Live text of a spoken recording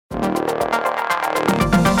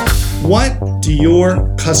What do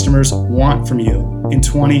your customers want from you in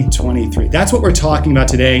 2023? That's what we're talking about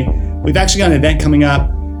today. We've actually got an event coming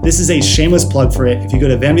up. This is a shameless plug for it. If you go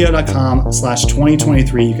to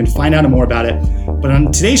venveo.com/2023, you can find out more about it. But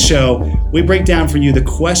on today's show, we break down for you the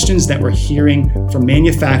questions that we're hearing from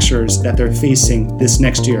manufacturers that they're facing this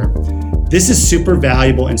next year. This is super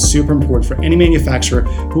valuable and super important for any manufacturer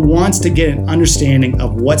who wants to get an understanding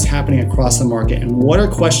of what's happening across the market and what are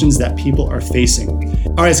questions that people are facing.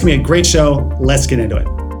 All right, it's gonna be a great show. Let's get into it.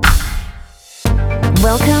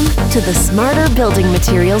 Welcome to the Smarter Building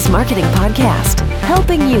Materials Marketing Podcast,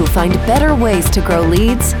 helping you find better ways to grow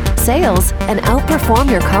leads, sales, and outperform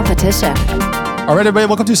your competition. All right, everybody,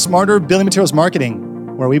 welcome to Smarter Building Materials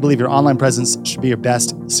Marketing, where we believe your online presence should be your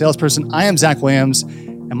best salesperson. I am Zach Williams,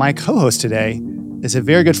 and my co-host today is a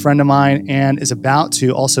very good friend of mine and is about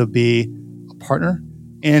to also be a partner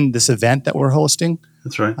in this event that we're hosting.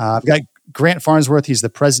 That's right. I've got Grant Farnsworth. He's the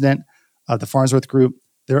president of the Farnsworth Group.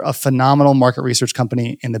 They're a phenomenal market research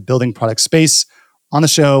company in the building product space. On the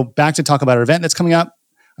show, back to talk about our event that's coming up.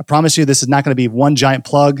 I promise you this is not going to be one giant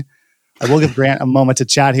plug. I will give Grant a moment to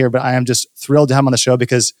chat here, but I am just thrilled to have him on the show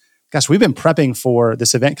because, gosh, we've been prepping for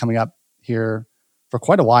this event coming up here for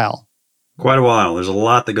quite a while. Quite a while. There's a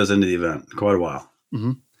lot that goes into the event. Quite a while.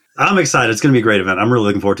 Mm-hmm. I'm excited. It's going to be a great event. I'm really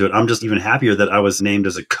looking forward to it. I'm just even happier that I was named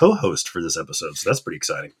as a co-host for this episode. So that's pretty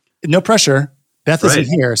exciting. No pressure. Beth isn't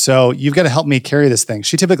here, so you've got to help me carry this thing.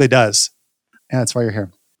 She typically does. And that's why you're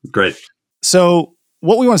here. Great. So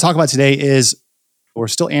what we want to talk about today is we're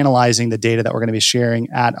still analyzing the data that we're going to be sharing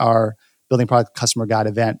at our Building Product Customer Guide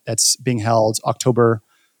event that's being held October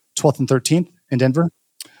 12th and 13th in Denver.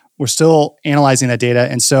 We're still analyzing that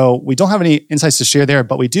data. And so we don't have any insights to share there,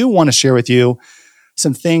 but we do want to share with you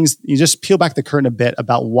some things. You just peel back the curtain a bit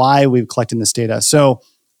about why we've collected this data. So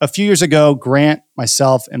a few years ago, Grant,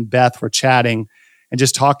 myself, and Beth were chatting and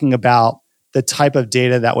just talking about the type of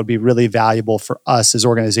data that would be really valuable for us as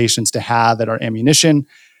organizations to have at our ammunition.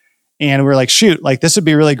 And we were like, shoot, like this would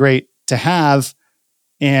be really great to have.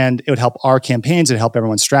 And it would help our campaigns, it would help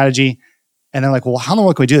everyone's strategy. And they're like, well, how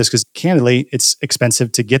long can we do this? Because candidly, it's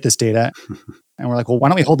expensive to get this data. And we're like, well, why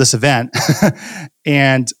don't we hold this event?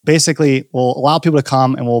 And basically, we'll allow people to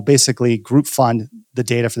come and we'll basically group fund the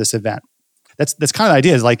data for this event. That's kind of the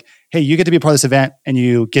idea is like, hey, you get to be a part of this event and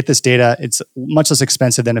you get this data. It's much less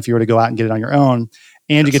expensive than if you were to go out and get it on your own.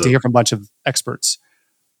 And you get to hear from a bunch of experts.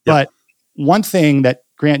 Yep. But one thing that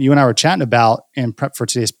Grant, you and I were chatting about in prep for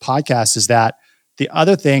today's podcast is that the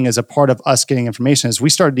other thing as a part of us getting information is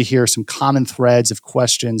we started to hear some common threads of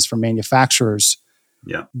questions from manufacturers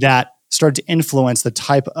that started to influence the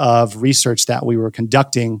type of research that we were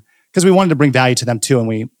conducting because we wanted to bring value to them too. And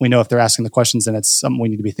we know if they're asking the questions, then it's something we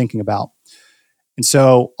need to be thinking about. And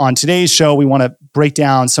so on today's show, we want to break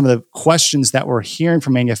down some of the questions that we're hearing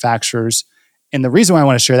from manufacturers. And the reason why I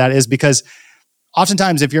want to share that is because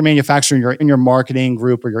oftentimes if you're a manufacturer, you're in your marketing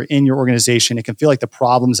group or you're in your organization, it can feel like the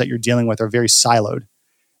problems that you're dealing with are very siloed.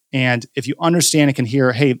 And if you understand and can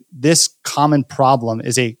hear, hey, this common problem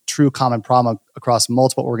is a true common problem across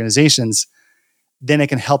multiple organizations, then it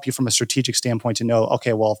can help you from a strategic standpoint to know,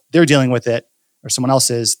 okay, well, if they're dealing with it or someone else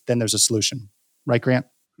is, then there's a solution. Right, Grant?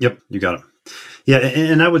 Yep, you got it. Yeah,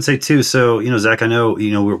 and I would say too, so, Zach, I know,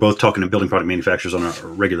 we're both talking to building product manufacturers on a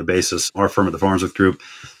regular basis. Our firm at the Farnsworth Group,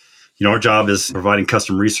 our job is providing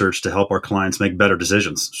custom research to help our clients make better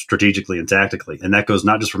decisions strategically and tactically. And that goes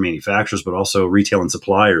not just for manufacturers, but also retail and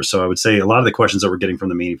suppliers. So I would say a lot of the questions that we're getting from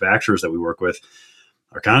the manufacturers that we work with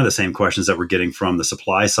are kind of the same questions that we're getting from the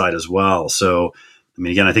supply side as well. So,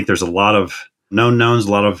 again, I think there's a lot of known knowns,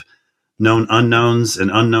 a lot of known unknowns and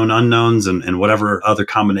unknown unknowns and whatever other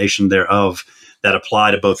combination thereof that apply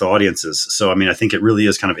to both audiences. So, I think it really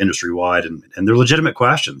is kind of industry wide and they're legitimate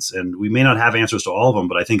questions. And we may not have answers to all of them,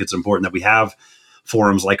 but I think it's important that we have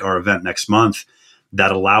forums like our event next month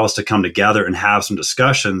that allow us to come together and have some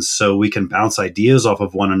discussions so we can bounce ideas off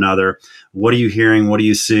of one another. What are you hearing? What are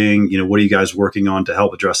you seeing? What are you guys working on to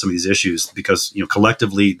help address some of these issues? Because,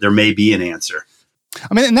 collectively there may be an answer.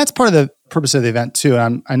 And that's part of the purpose of the event too.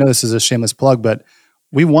 And I know this is a shameless plug, but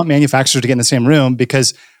we want manufacturers to get in the same room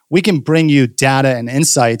because we can bring you data and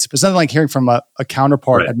insights, but it's nothing like hearing from a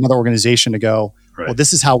counterpart at another organization to go, well,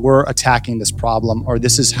 this is how we're attacking this problem, or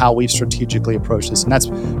this is how we've strategically approached this. And that's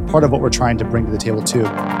part of what we're trying to bring to the table too.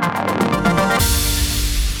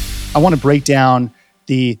 I want to break down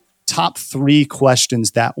the top 3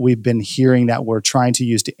 questions that we've been hearing that we're trying to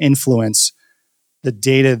use to influence the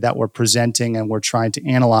data that we're presenting and we're trying to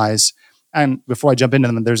analyze. And before I jump into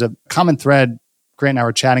them, there's a common thread Grant and I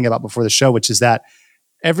were chatting about before the show, which is that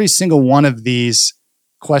every single one of these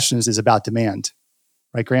questions is about demand.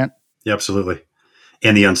 Right, Grant? Yeah, absolutely.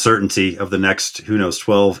 and the uncertainty of the next, who knows,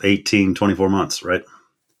 12, 18, 24 months, right?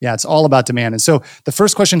 Yeah, it's all about demand. And so the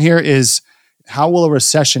first question here is, how will a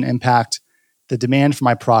recession impact the demand for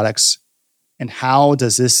my products? And how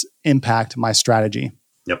does this impact my strategy?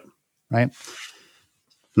 Yep. Right?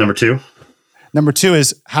 Number two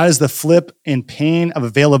is, how does the flip in pain of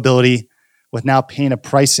availability with now pain of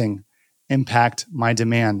pricing impact my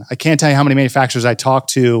demand? I can't tell you how many manufacturers I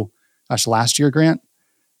talked to, last year, Grant.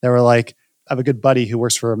 They were like, I have a good buddy who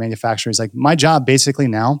works for a manufacturer. He's like, my job basically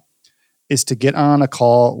now is to get on a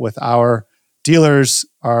call with our dealers,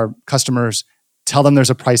 our customers, tell them there's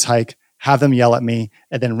a price hike, have them yell at me,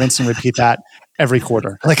 and then rinse and repeat that every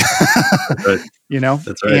quarter. Like, That's right.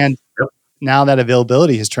 That's right. And now that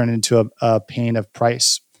availability has turned into a pain of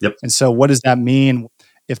price. Yep. And so what does that mean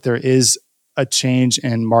if there is a change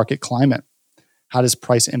in market climate? How does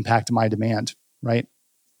price impact my demand, right?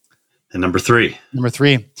 And number three,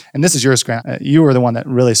 and this is yours, Grant. You were the one that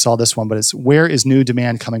really saw this one, but it's, where is new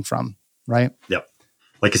demand coming from, right? Yep.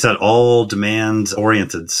 Like I said, all demand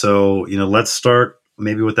oriented. So, let's start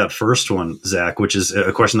maybe with that first one, Zach, which is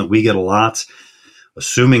a question that we get a lot.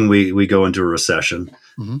 Assuming we go into a recession,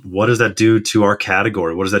 what does that do to our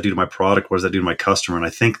category? What does that do to my product? What does that do to my customer? And I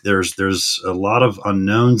think there's a lot of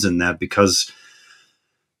unknowns in that, because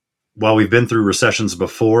while we've been through recessions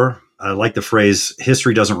before, I like the phrase,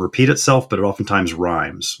 history doesn't repeat itself, but it oftentimes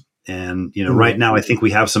rhymes. And, right now, I think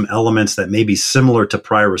we have some elements that may be similar to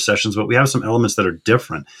prior recessions, but we have some elements that are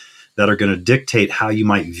different, that are going to dictate how you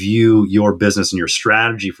might view your business and your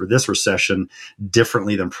strategy for this recession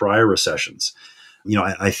differently than prior recessions.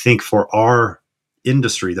 I think for our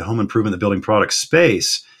industry, the home improvement, the building product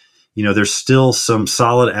space, there's still some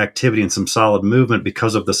solid activity and some solid movement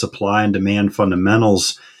because of the supply and demand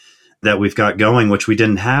fundamentals that we've got going, which we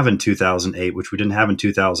didn't have in 2008, which we didn't have in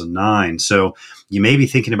 2009. So you may be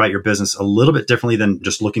thinking about your business a little bit differently than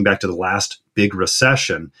just looking back to the last big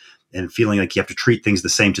recession and feeling like you have to treat things the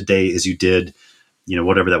same today as you did,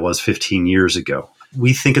 whatever that was 15 years ago.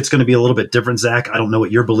 We think it's going to be a little bit different, Zach. I don't know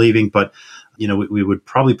what you're believing, but we would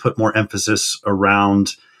probably put more emphasis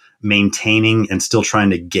around maintaining and still trying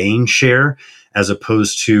to gain share, as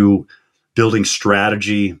opposed to building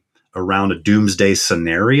strategy around a doomsday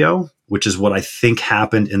scenario, which is what I think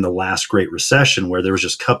happened in the last Great Recession, where there was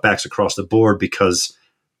just cutbacks across the board because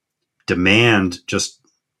demand just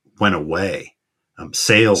went away.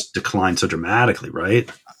 Sales declined so dramatically, right?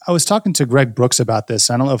 I was talking to Greg Brooks about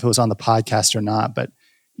this. I don't know if it was on the podcast or not, but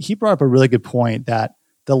he brought up a really good point that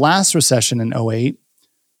the last recession in 2008,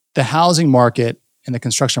 the housing market and the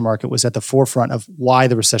construction market was at the forefront of why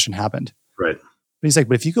the recession happened. Right. But he's like,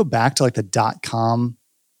 but if you go back to like the .com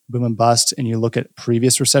boom and bust and you look at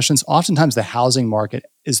previous recessions, oftentimes the housing market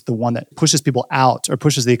is the one that pushes people out or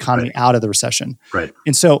pushes the economy out of the recession. Right.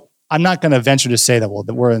 And so I'm not going to venture to say that,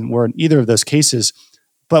 that we're in either of those cases.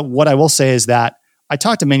 But what I will say is that I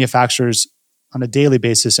talk to manufacturers on a daily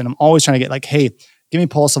basis, and I'm always trying to get like, hey, give me a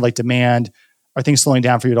pulse of like demand. Are things slowing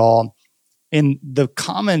down for you at all? And the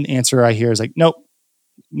common answer I hear is like, nope,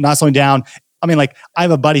 not slowing down. I mean, like I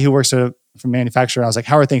have a buddy who works for a manufacturer. And I was like,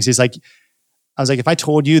 how are things? He's like, I was like, if I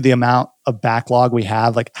told you the amount of backlog we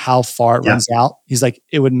have, like how far it runs out, he's like,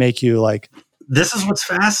 it would make you like. This is what's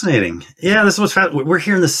fascinating. Yeah, this is what's fascinating. We're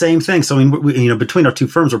hearing the same thing. So, I mean, we, between our two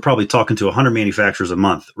firms, we're probably talking to 100 manufacturers a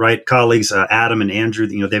month, right? Colleagues, Adam and Andrew,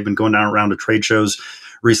 they've been going around to trade shows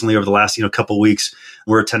recently over the last, couple of weeks.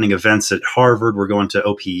 We're attending events at Harvard. We're going to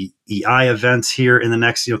OPEI events here in the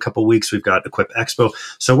next, couple of weeks. We've got Equip Expo.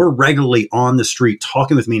 So we're regularly on the street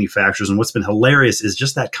talking with manufacturers. And what's been hilarious is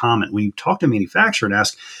just that comment. When you talk to a manufacturer and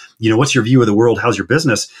ask, what's your view of the world? How's your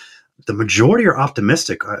business? The majority are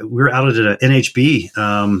optimistic. We were out at an NHB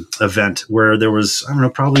event where there was,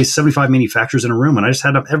 probably 75 manufacturers in a room. And I just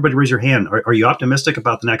had everybody raise your hand. Are you optimistic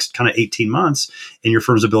about the next kind of 18 months in your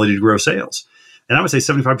firm's ability to grow sales? And I would say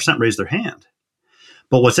 75% raised their hand.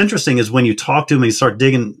 But what's interesting is when you talk to them and you start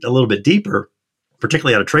digging a little bit deeper,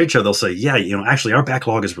 particularly at a trade show, they'll say, yeah, actually our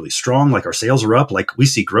backlog is really strong. Like our sales are up. Like we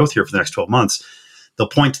see growth here for the next 12 months. They'll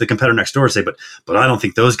point to the competitor next door and say, but I don't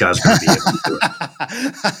think those guys are going to be able to do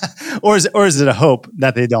it. or is it a hope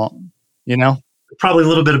that they don't, Probably a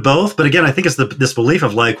little bit of both. But again, I think it's this belief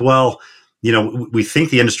of like, well, we think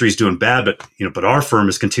the industry is doing bad, but our firm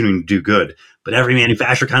is continuing to do good. But every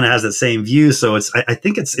manufacturer kind of has that same view. So I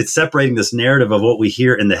think it's separating this narrative of what we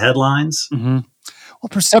hear in the headlines. Mm-hmm. Well,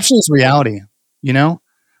 perception is reality,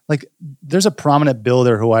 Like there's a prominent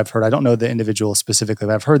builder who I've heard, I don't know the individual specifically,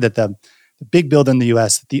 but I've heard that the big builder in the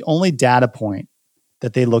US, the only data point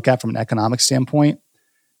that they look at from an economic standpoint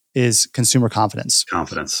is consumer confidence.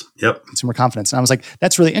 Confidence. Yep. Consumer confidence. And I was like,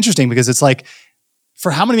 that's really interesting because it's like for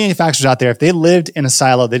how many manufacturers out there, if they lived in a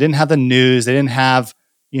silo, they didn't have the news, they didn't have,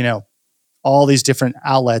 all these different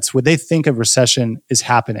outlets, would they think a recession is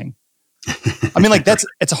happening? I mean, like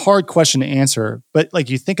it's a hard question to answer, but like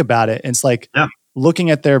you think about it, and it's like looking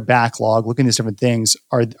at their backlog, looking at these different things,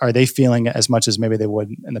 are they feeling it as much as maybe they would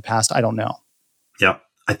in the past? I don't know. Yeah,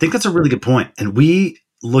 I think that's a really good point. And we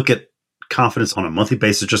look at confidence on a monthly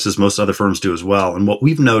basis, just as most other firms do as well. And what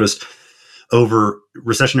we've noticed over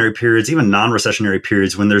recessionary periods, even non-recessionary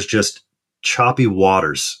periods, when there's just choppy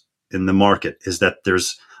waters in the market, is that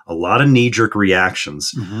there's a lot of knee-jerk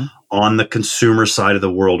reactions on the consumer side of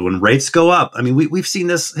the world. When rates go up, I mean, we've seen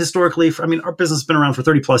this historically. Our business has been around for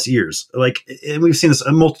 30 plus years. And we've seen this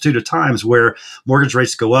a multitude of times where mortgage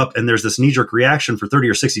rates go up and there's this knee-jerk reaction for 30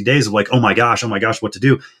 or 60 days of like, oh my gosh, what to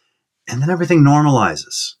do? And then everything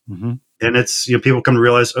normalizes. And it's, people come to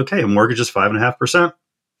realize, okay, a mortgage is 5.5%.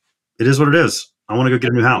 It is what it is. I want to go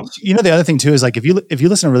get a new house. The other thing too is like, if you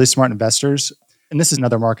listen to really smart investors, and this is in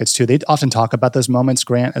other markets too, they often talk about those moments,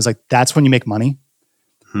 Grant, as like, that's when you make money.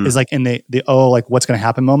 Is like in the what's going to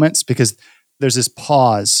happen moments, because there's this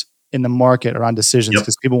pause in the market around decisions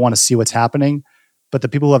because people want to see what's happening. But the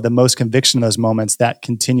people who have the most conviction in those moments that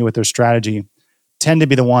continue with their strategy tend to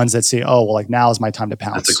be the ones that say, oh, well, like now is my time to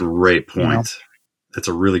pounce. That's a great point. That's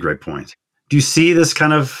a really great point. Do you see this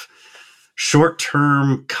kind of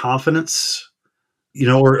short-term confidence,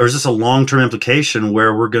 or is this a long-term implication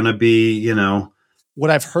where we're going to be, What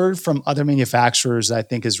I've heard from other manufacturers that I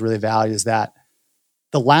think is really valid is that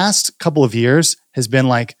the last couple of years has been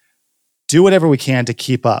like, do whatever we can to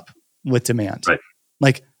keep up with demand. Right.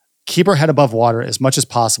 Like keep our head above water as much as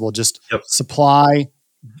possible. Just supply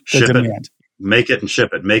the demand. Make it and ship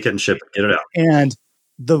it. Make it and ship it. Get it out. And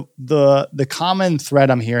the common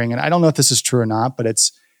thread I'm hearing, and I don't know if this is true or not, but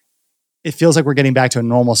it feels like we're getting back to a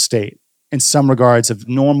normal state in some regards of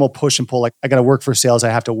normal push and pull. Like I got to work for sales. I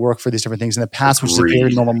have to work for these different things in the past, which is a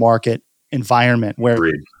very normal market environment where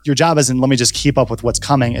your job isn't, let me just keep up with what's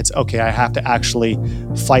coming. It's okay, I have to actually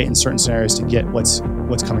fight in certain scenarios to get what's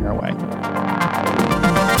coming our way.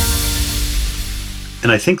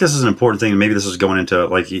 And I think this is an important thing. And maybe this is going into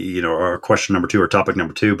our question number 2 or topic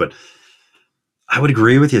number 2, but I would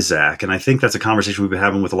agree with you, Zach. And I think that's a conversation we've been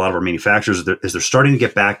having with a lot of our manufacturers is they're starting to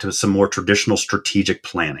get back to some more traditional strategic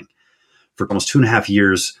planning. For almost 2.5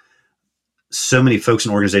 years, so many folks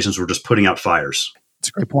and organizations were just putting out fires. That's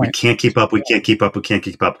a great point. We can't keep up.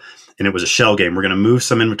 And it was a shell game. We're going to move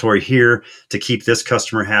some inventory here to keep this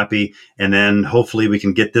customer happy. And then hopefully we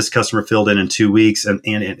can get this customer filled in 2 weeks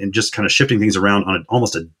and just kind of shifting things around on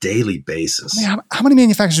almost a daily basis. I mean, how many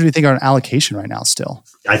manufacturers do you think are on allocation right now still?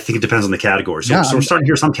 I think it depends on the category. So we're starting to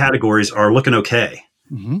hear some categories are looking okay.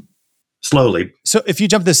 Slowly. So if you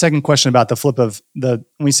jump to the second question about the flip of when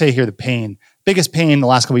we say here the pain, biggest pain the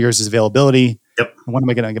last couple of years is availability. Yep. When am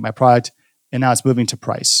I going to get my product? And now it's moving to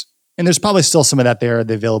price. And there's probably still some of that there,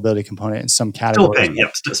 the availability component in some categories. Still pain,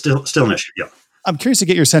 yep. Still an issue, yep. I'm curious to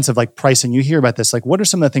get your sense of like pricing. You hear about this. Like, what are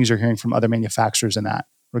some of the things you're hearing from other manufacturers in that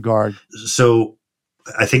regard? So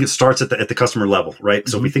I think it starts at the customer level, right?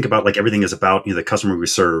 So if we think about like everything is about the customer we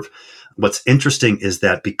serve. What's interesting is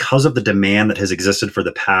that because of the demand that has existed for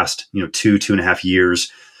the past 2.5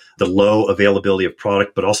 years, the low availability of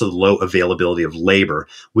product, but also the low availability of labor,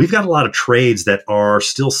 we've got a lot of trades that are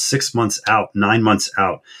still 6 months out, 9 months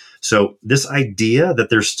out. So this idea that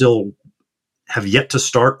there's still have yet to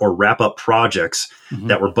start or wrap up projects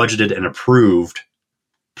that were budgeted and approved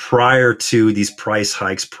prior to these price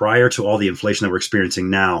hikes, prior to all the inflation that we're experiencing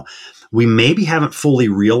now, we maybe haven't fully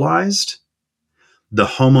realized the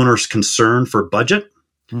homeowner's concern for budget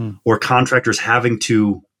or contractors having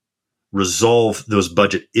to resolve those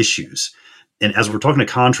budget issues. And as we're talking to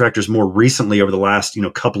contractors more recently over the last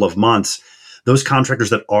couple of months, those contractors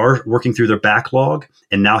that are working through their backlog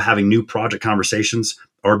and now having new project conversations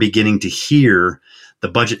are beginning to hear the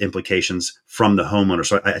budget implications from the homeowner.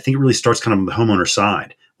 So I think it really starts kind of on the homeowner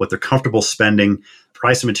side, what they're comfortable spending.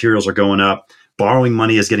 Price of materials are going up. Borrowing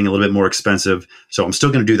money is getting a little bit more expensive. So I'm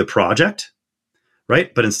still going to do the project,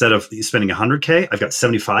 right? But instead of spending $100K, I've got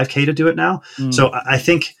 $75K to do it now. So I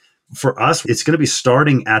think for us, it's going to be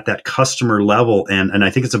starting at that customer level. And I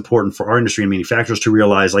think it's important for our industry and manufacturers to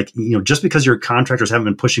realize, just because your contractors haven't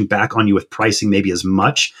been pushing back on you with pricing maybe as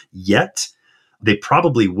much yet, they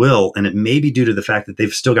probably will. And it may be due to the fact that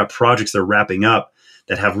they've still got projects they're wrapping up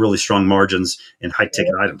that have really strong margins and high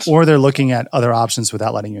ticket items. Or they're looking at other options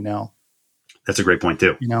without letting you know. That's a great point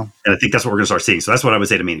too. And I think that's what we're going to start seeing. So that's what I would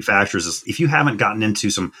say to manufacturers is if you haven't gotten into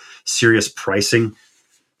some serious pricing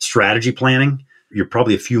strategy planning, you're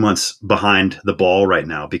probably a few months behind the ball right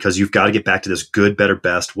now because you've got to get back to this good, better,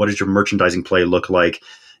 best. What does your merchandising play look like?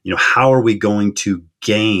 how are we going to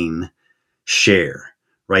gain share,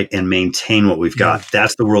 right? And maintain what we've got. Yeah.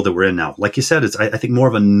 That's the world that we're in now. Like you said, it's, I think, more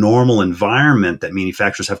of a normal environment that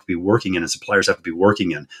manufacturers have to be working in and suppliers have to be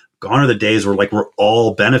working in. Gone are the days where we're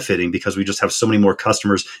all benefiting because we just have so many more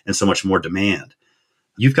customers and so much more demand.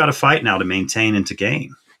 You've got to fight now to maintain and to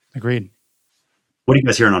gain. Agreed. What are you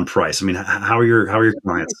guys hearing on price? I mean, how are your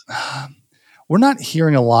clients? We're not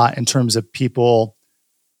hearing a lot in terms of people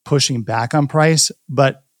pushing back on price,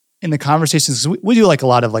 but in the conversations, we do like a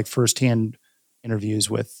lot of like firsthand interviews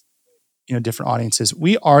with, different audiences.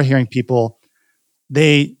 We are hearing people,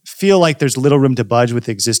 they feel like there's little room to budge with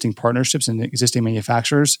existing partnerships and existing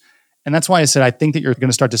manufacturers. And that's why I said, I think that you're going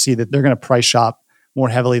to start to see that they're going to price shop more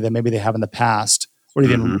heavily than maybe they have in the past or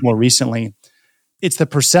even more recently. It's the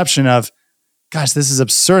perception of, gosh, this is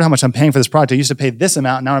absurd how much I'm paying for this product. I used to pay this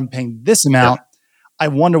amount. Now I'm paying this amount. Yeah. I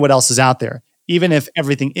wonder what else is out there. Even if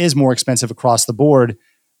everything is more expensive across the board,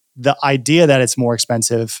 the idea that it's more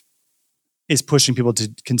expensive is pushing people to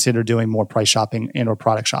consider doing more price shopping and or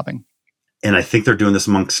product shopping. And I think they're doing this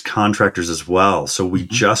amongst contractors as well. So we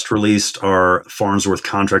just released our Farnsworth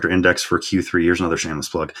Contractor Index for Q3. Here's another shameless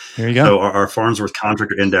plug. Here you go. So our Farnsworth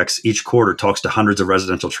Contractor Index each quarter talks to hundreds of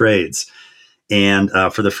residential trades. And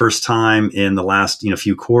for the first time in the last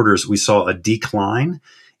few quarters, we saw a decline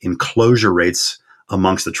in closure rates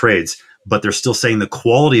amongst the trades. But they're still saying the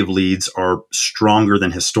quality of leads are stronger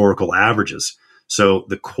than historical averages. So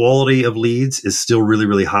the quality of leads is still really,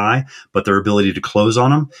 really high, but their ability to close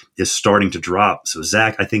on them is starting to drop. So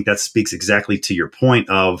Zach, I think that speaks exactly to your point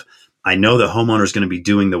of, I know the homeowner is going to be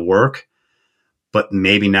doing the work, but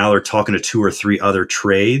maybe now they're talking to 2 or 3 other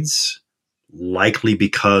trades, likely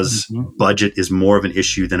because budget is more of an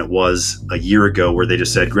issue than it was a year ago, where they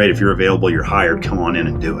just said, great, if you're available, you're hired, come on in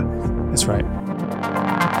and do it. That's right.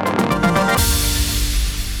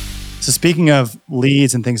 So speaking of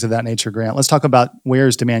leads and things of that nature, Grant, let's talk about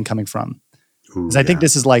where's demand coming from. Because I think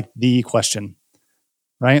this is like the question,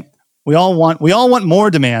 right? We all want more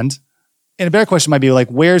demand. And a better question might be like,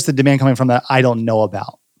 where's the demand coming from that I don't know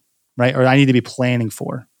about, right? Or I need to be planning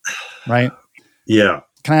for, right? Yeah.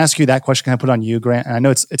 Can I ask you that question? Can I put it on you, Grant? And I know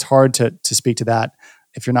it's hard to speak to that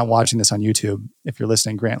if you're not watching this on YouTube. If you're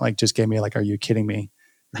listening, Grant, like just gave me like, are you kidding me?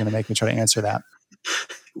 You're going to make me try to answer that.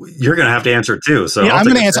 You're going to have to answer it too. So yeah, I'm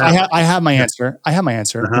going to answer. I have my answer. I have my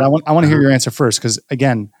answer. But I want to hear your answer first, because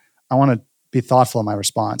again, I want to be thoughtful in my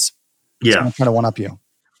response. Yeah, so I'm going to try to one up you.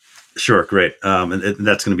 Sure, great. And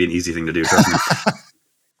that's going to be an easy thing to do. Trust me.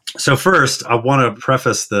 So first, I want to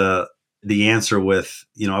preface the answer with,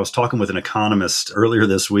 I was talking with an economist earlier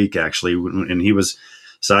this week, actually, and he was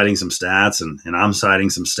citing some stats, and I'm citing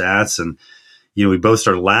some stats, and we both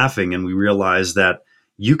started laughing, and we realized that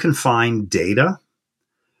you can find data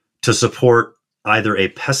to support either a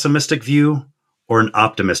pessimistic view or an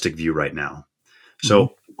optimistic view right now.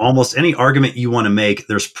 So almost any argument you want to make,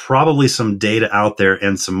 there's probably some data out there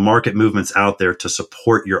and some market movements out there to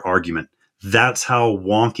support your argument. That's how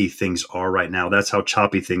wonky things are right now. That's how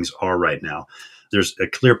choppy things are right now. There's a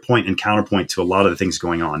clear point and counterpoint to a lot of the things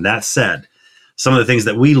going on. That said, some of the things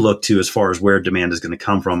that we look to as far as where demand is going to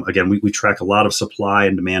come from, again, we track a lot of supply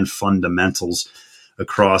and demand fundamentals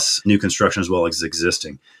across new construction as well as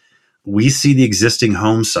existing. We see the existing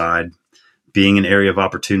home side being an area of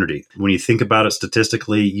opportunity. When you think about it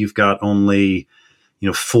statistically, you've got only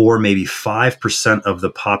 4, maybe 5% of the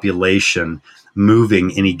population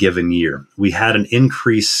moving any given year. We had an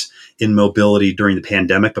increase in mobility during the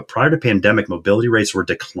pandemic, but prior to pandemic, mobility rates were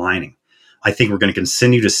declining. I think we're going to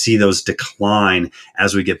continue to see those decline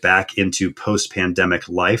as we get back into post-pandemic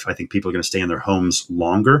life. I think people are going to stay in their homes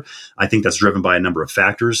longer. I think that's driven by a number of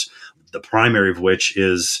factors, the primary of which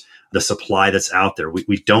is the supply that's out there.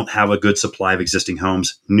 We don't have a good supply of existing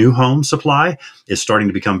homes. New home supply is starting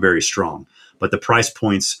to become very strong, but the price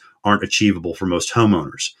points aren't achievable for most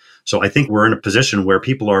homeowners. So I think we're in a position where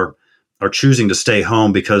people are choosing to stay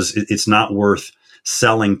home because it's not worth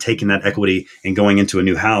selling, taking that equity and going into a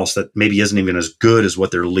new house that maybe isn't even as good as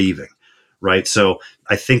what they're leaving, right? So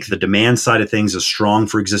I think the demand side of things is strong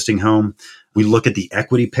for existing home. We look at the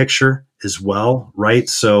equity picture as well, right?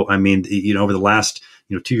 So, I mean, over the last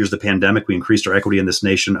 2 years of the pandemic, we increased our equity in this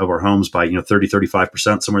nation of our homes by 30,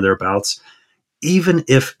 35%, somewhere thereabouts. Even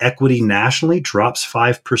if equity nationally drops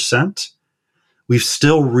 5%, we've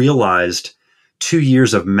still realized 2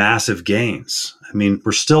 years of massive gains. I mean,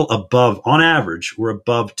 we're still above, on average, we're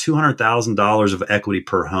above $200,000 of equity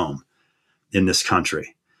per home in this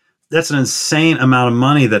country. That's an insane amount of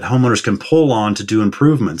money that homeowners can pull on to do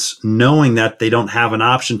improvements, knowing that they don't have an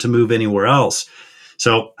option to move anywhere else.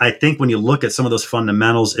 So I think when you look at some of those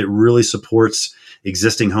fundamentals, it really supports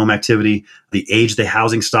existing home activity. The age of the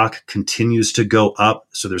housing stock continues to go up.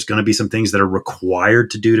 So there's going to be some things that are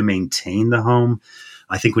required to do to maintain the home.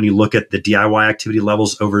 I think when you look at the DIY activity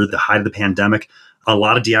levels over the height of the pandemic, a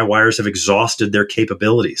lot of DIYers have exhausted their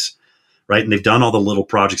capabilities, right? And they've done all the little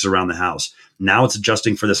projects around the house. Now it's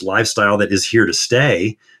adjusting for this lifestyle that is here to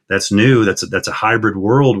stay. That's new. That's a hybrid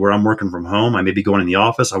world where I'm working from home. I may be going in the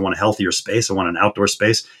office. I want a healthier space. I want an outdoor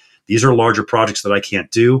space. These are larger projects that I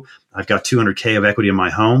can't do. I've got $200K of equity in my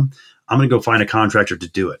home. I'm going to go find a contractor to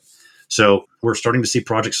do it. So we're starting to see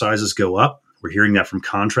project sizes go up. We're hearing that from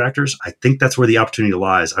contractors. I think that's where the opportunity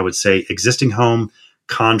lies. I would say existing home,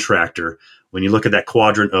 contractor. When you look at that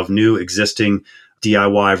quadrant of new, existing,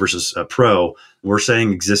 DIY versus pro, we're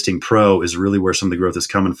saying existing pro is really where some of the growth is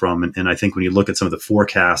coming from. And I think when you look at some of the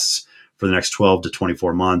forecasts for the next 12 to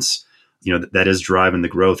 24 months, that is driving the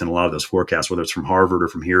growth in a lot of those forecasts, whether it's from Harvard or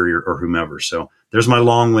from here or whomever. So there's my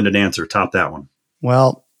long-winded answer. Top that one.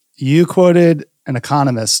 Well, you quoted an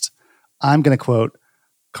economist. I'm going to quote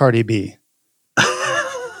Cardi B.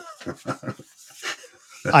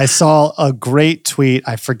 I saw a great tweet.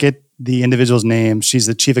 I forget the individual's name. She's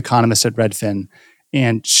the chief economist at Redfin.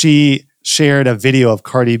 And she shared a video of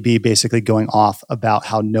Cardi B basically going off about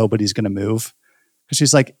how nobody's going to move. Because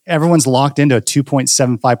she's like, everyone's locked into a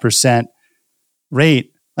 2.75%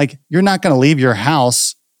 rate. Like, you're not going to leave your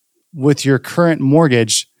house with your current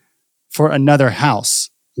mortgage for another house.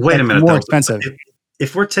 Wait a minute. More expensive.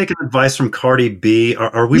 If we're taking advice from Cardi B,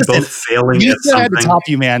 are we both failing at something? I had to top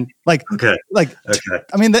you, man. Okay.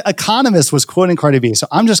 I mean, the Economist was quoting Cardi B, so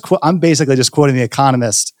I'm basically just quoting the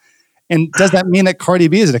Economist. And does that mean that Cardi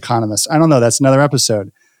B is an economist? I don't know. That's another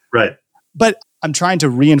episode. Right. But I'm trying to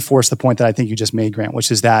reinforce the point that I think you just made, Grant,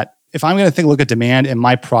 which is that if I'm going to look at demand and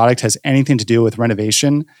my product has anything to do with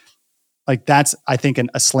renovation, like that's, I think,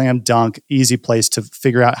 a slam dunk, easy place to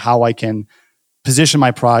figure out how I can position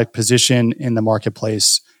my product, position in the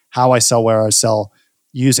marketplace, how I sell, where I sell,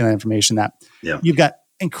 using that information. That you've got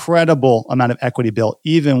incredible amount of equity built,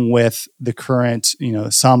 even with the current,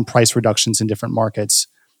 some price reductions in different markets,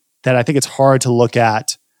 that I think it's hard to look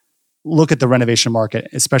at the renovation market,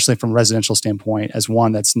 especially from a residential standpoint, as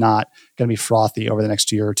one that's not going to be frothy over the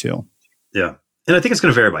next year or two. Yeah. And I think it's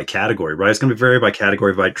going to vary by category, right? It's going to vary by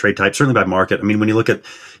category, by trade type, certainly by market. I mean, when you look at,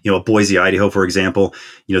 Boise, Idaho, for example,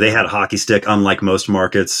 they had a hockey stick, unlike most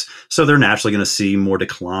markets. So they're naturally going to see more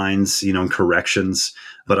declines, and corrections.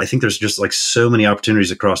 But I think there's just like so many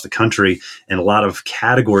opportunities across the country and a lot of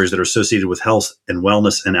categories that are associated with health and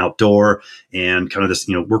wellness and outdoor and kind of this,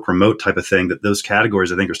 work remote type of thing, that those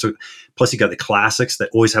categories I think are still, plus you got the classics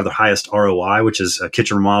that always have the highest ROI, which is a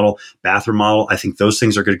kitchen remodel, bathroom model. I think those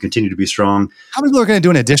things are going to continue to be strong. How many people are going to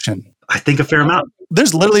do an addition? I think a fair amount.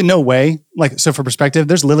 There's literally no way, so for perspective,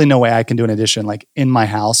 there's literally no way I can do an addition in my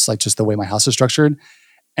house, just the way my house is structured.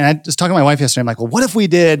 And I was talking to my wife yesterday. I'm like, well, what if we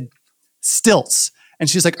did stilts? And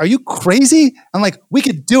she's like, are you crazy? I'm like, we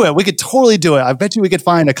could do it. We could totally do it. I bet you we could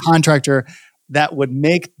find a contractor that would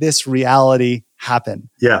make this reality happen.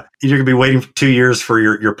 Yeah. You're going to be waiting 2 years for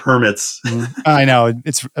your permits. I know.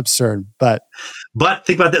 It's absurd. But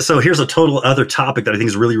think about this. So here's a total other topic that I think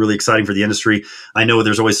is really, really exciting for the industry. I know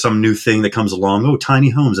there's always some new thing that comes along. Oh, tiny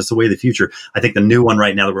homes. That's the way of the future. I think the new one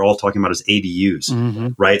right now that we're all talking about is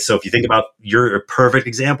ADUs, right? So if you think about, you're a perfect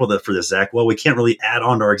example for this, Zach. Well, we can't really add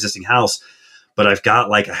on to our existing house, but I've got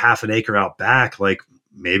like a half an acre out back. Like,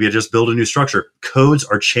 maybe I just build a new structure. Codes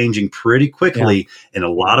are changing pretty quickly in a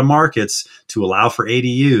lot of markets to allow for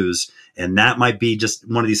ADUs. And that might be just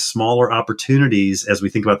one of these smaller opportunities as we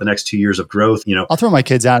think about the next 2 years of growth. I'll throw my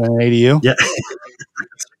kids out in an ADU. Yeah.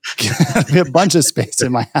 A bunch of space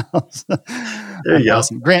in my house. There you go.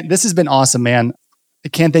 Awesome. Grant, this has been awesome, man. I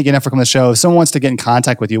can't thank you enough for coming to the show. If someone wants to get in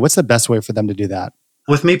contact with you, what's the best way for them to do that?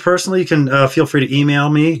 With me personally, you can feel free to email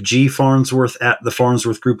me,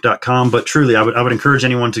 gfarnsworth@thefarnsworthgroup.com. But truly, I would encourage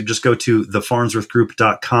anyone to just go to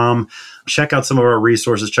thefarnsworthgroup.com, check out some of our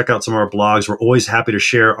resources, check out some of our blogs. We're always happy to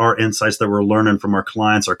share our insights that we're learning from our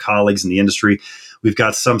clients, our colleagues in the industry. We've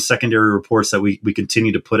got some secondary reports that we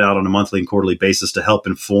continue to put out on a monthly and quarterly basis to help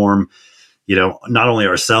inform, not only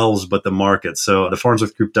ourselves, but the market. So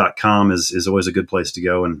thefarnsworthgroup.com is always a good place to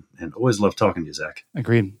go, and always love talking to you, Zach.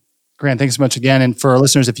 Agreed. Grant, thanks so much again. And for our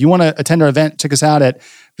listeners, if you want to attend our event, check us out at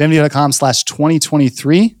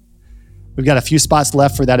venveo.com/2023. We've got a few spots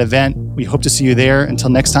left for that event. We hope to see you there. Until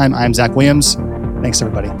next time, I'm Zach Williams. Thanks,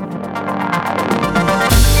 everybody.